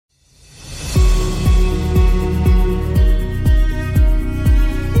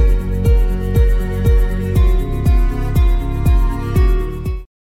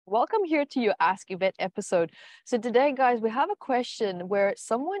here to your Ask Yvette episode. So today, guys, we have a question where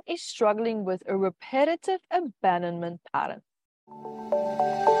someone is struggling with a repetitive abandonment pattern.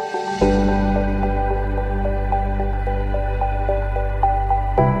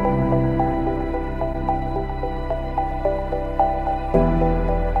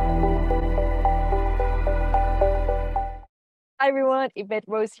 Hi everyone, Yvette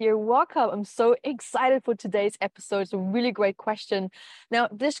Rose here. Welcome. I'm so excited for today's episode. It's a really great question. Now,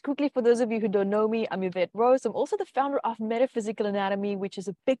 just quickly for those of you who don't know me, I'm Yvette Rose. I'm also the founder of Metaphysical Anatomy, which is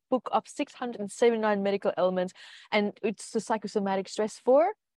a big book of 679 medical elements, and it's the psychosomatic stress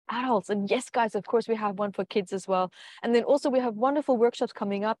for adults. And yes, guys, of course, we have one for kids as well. And then also we have wonderful workshops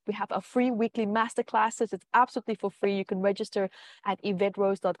coming up. We have our free weekly masterclasses. It's absolutely for free. You can register at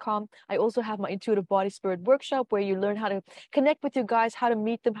YvetteRose.com. I also have my Intuitive Body Spirit workshop where you learn how to connect with your guys, how to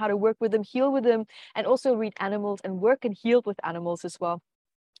meet them, how to work with them, heal with them, and also read animals and work and heal with animals as well.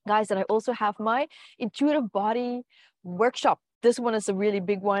 Guys, and I also have my Intuitive Body workshop. This one is a really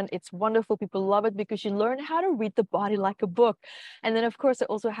big one. It's wonderful. People love it because you learn how to read the body like a book. And then, of course, I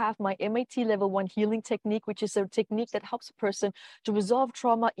also have my MAT Level 1 healing technique, which is a technique that helps a person to resolve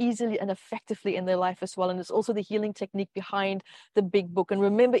trauma easily and effectively in their life as well. And it's also the healing technique behind the big book. And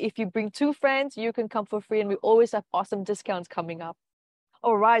remember, if you bring 2 friends, you can come for free. And we always have awesome discounts coming up.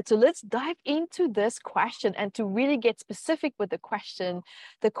 All right, so let's dive into this question, and to really get specific with the question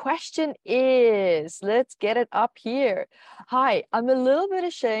is, let's get it up here. Hi, I'm a little bit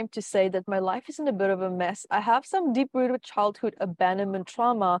ashamed to say that my life is in a bit of a mess. I have some deep-rooted childhood abandonment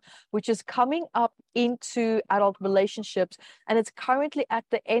trauma, which is coming up into adult relationships, and it's currently at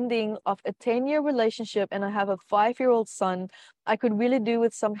the ending of a 10-year relationship, and I have a 5-year-old son. I could really do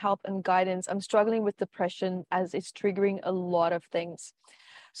with some help and guidance. I'm struggling with depression as it's triggering a lot of things.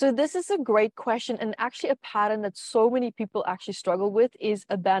 So this is a great question, and actually a pattern that so many people actually struggle with is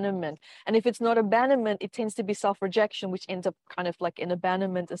abandonment. And if it's not abandonment, it tends to be self-rejection, which ends up kind of like in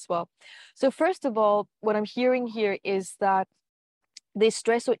abandonment as well. So first of all, what I'm hearing here is that there's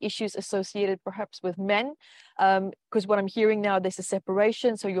stress or issues associated perhaps with men, because what I'm hearing now, there's a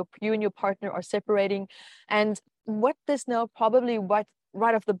separation. So you and your partner are separating. And what this now probably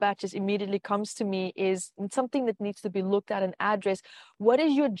right off the bat just immediately comes to me is something that needs to be looked at and addressed. What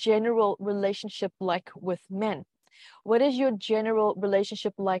is your general relationship like with men? What is your general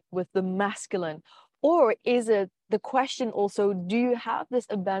relationship like with the masculine? Or is it the question also, do you have this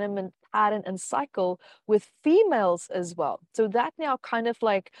abandonment pattern and cycle with females as well? So that now kind of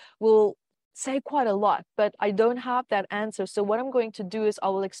like will say quite a lot, but I don't have that answer. So what I'm going to do is I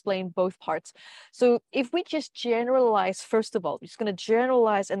will explain both parts. So if we just generalize, first of all, we're just going to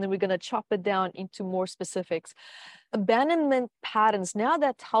generalize and then we're going to chop it down into more specifics. Abandonment patterns, now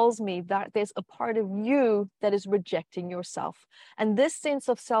that tells me that there's a part of you that is rejecting yourself. And this sense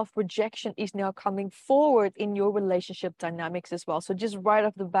of self-rejection is now coming forward in your relationship dynamics as well. So just right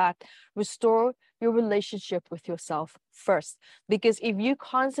off the bat, restore your relationship with yourself first. Because if you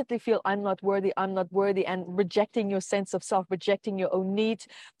constantly feel I'm not worthy, and rejecting your sense of self, rejecting your own needs,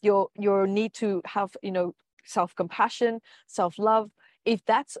 your need to have, self-compassion, self-love, if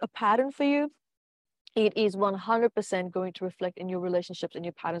that's a pattern for you, it is 100% going to reflect in your relationships and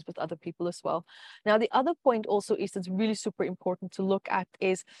your patterns with other people as well. Now, the other point also is that's really super important to look at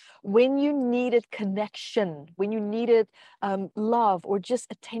is when you needed connection, when you needed love or just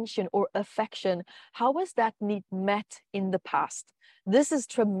attention or affection, how was that need met in the past? This is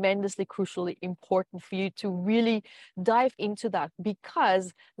tremendously crucially important for you to really dive into that,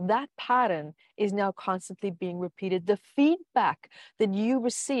 because that pattern is now constantly being repeated. The feedback that you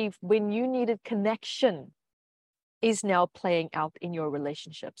received when you needed connection is now playing out in your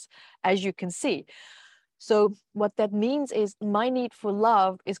relationships, as you can see. So what that means is my need for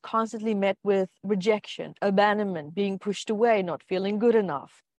love is constantly met with rejection, abandonment, being pushed away, not feeling good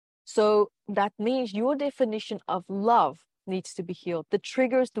enough. So that means your definition of love needs to be healed. The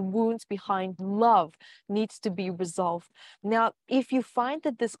triggers, the wounds behind love needs to be resolved. Now, if you find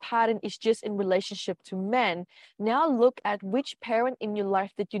that this pattern is just in relationship to men, now look at which parent in your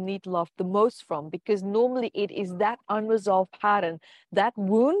life that you need love the most from, because normally it is that unresolved pattern, that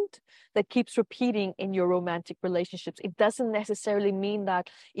wound that keeps repeating in your romantic relationships. It doesn't necessarily mean that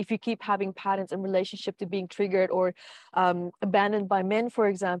if you keep having patterns in relationship to being triggered or abandoned by men, for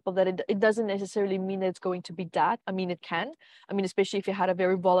example, that it doesn't necessarily mean that it's going to be that. I mean, it can. I mean, especially if you had a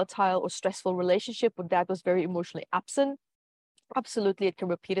very volatile or stressful relationship where dad was very emotionally absent, absolutely, it can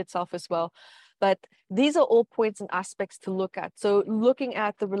repeat itself as well. But these are all points and aspects to look at. So looking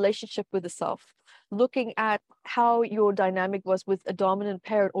at the relationship with the self, looking at how your dynamic was with a dominant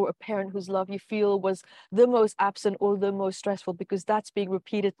parent or a parent whose love you feel was the most absent or the most stressful, because that's being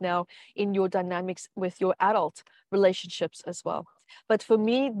repeated now in your dynamics with your adult relationships as well. But for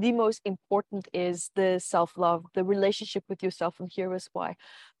me, the most important is the self-love, the relationship with yourself. And here is why.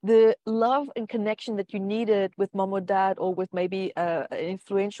 The love and connection that you needed with mom or dad, or with maybe an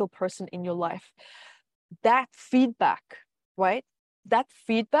influential person in your life, that feedback, right? That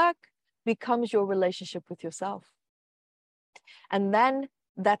feedback becomes your relationship with yourself. And then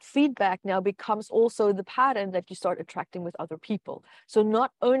that feedback now becomes also the pattern that you start attracting with other people. So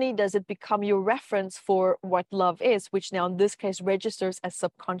not only does it become your reference for what love is, which now in this case registers as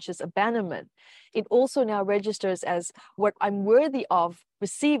subconscious abandonment, it also now registers as what I'm worthy of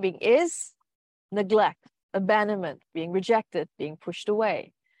receiving is neglect, abandonment, being rejected, being pushed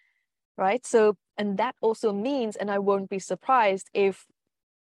away, right? So, and that also means, and I won't be surprised if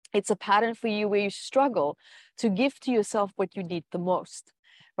it's a pattern for you where you struggle to give to yourself what you need the most,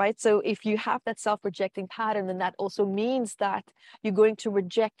 right? So if you have that self-rejecting pattern, then that also means that you're going to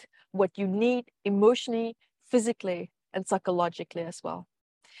reject what you need emotionally, physically, and psychologically as well.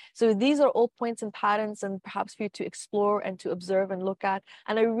 So these are all points and patterns, and perhaps for you to explore and to observe and look at.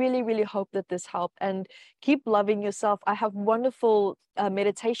 And I really, really hope that this helped. And keep loving yourself. I have wonderful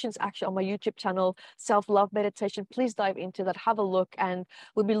meditations actually on my YouTube channel, self-love meditation. Please dive into that, have a look. And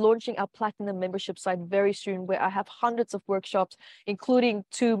we'll be launching our platinum membership site very soon, where I have hundreds of workshops, including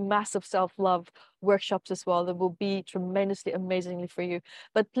 2 massive self-love workshops as well, that will be tremendously amazingly for you.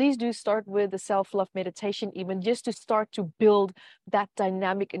 But please do start with the self-love meditation, even just to start to build that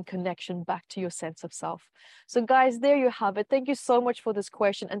dynamic and connection back to your sense of self. So guys, there you have it. Thank you so much for this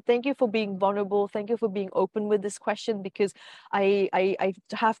question, and thank you for being vulnerable. Thank you for being open with this question, because I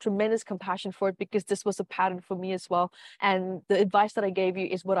have tremendous compassion for it, because this was a pattern for me as well. And the advice that I gave you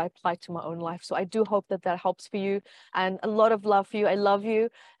is what I applied to my own life. So I do hope that that helps for you, and a lot of love for you. I love you.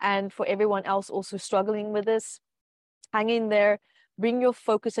 And for everyone else also struggling with this, hang in there. Bring your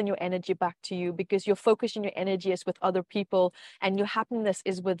focus and your energy back to you, because your focus and your energy is with other people, and your happiness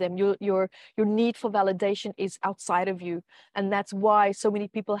is with them. Your need for validation is outside of you. And that's why so many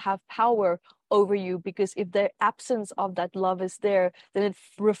people have power over you, because if the absence of that love is there, then it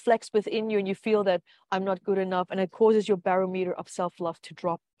reflects within you, and you feel that I'm not good enough, and it causes your barometer of self-love to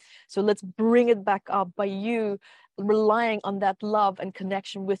drop. So let's bring it back up by you relying on that love and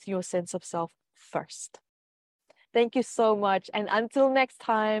connection with your sense of self first. Thank you so much. And until next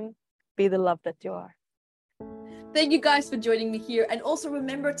time, be the love that you are. Thank you guys for joining me here. And also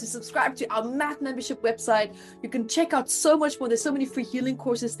remember to subscribe to our math membership website. You can check out so much more. There's so many free healing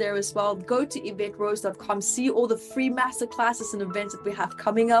courses there as well. Go to YvetteRose.com, see all the free master classes and events that we have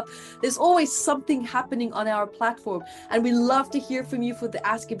coming up. There's always something happening on our platform. And we love to hear from you for the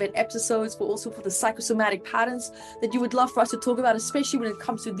Ask Yvette episodes, but also for the psychosomatic patterns that you would love for us to talk about, especially when it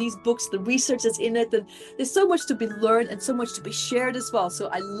comes to these books, the research that's in it. And there's so much to be learned and so much to be shared as well. So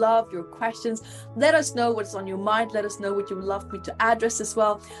I love your questions. Let us know what's on your mind. Let us know what you would love me to address as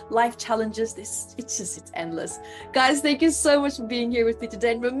well. Life challenges, it's endless. Guys, thank you so much for being here with me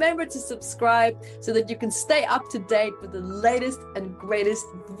today. And remember to subscribe so that you can stay up to date with the latest and greatest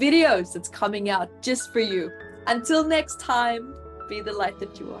videos that's coming out just for you. Until next time, be the light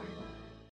that you are.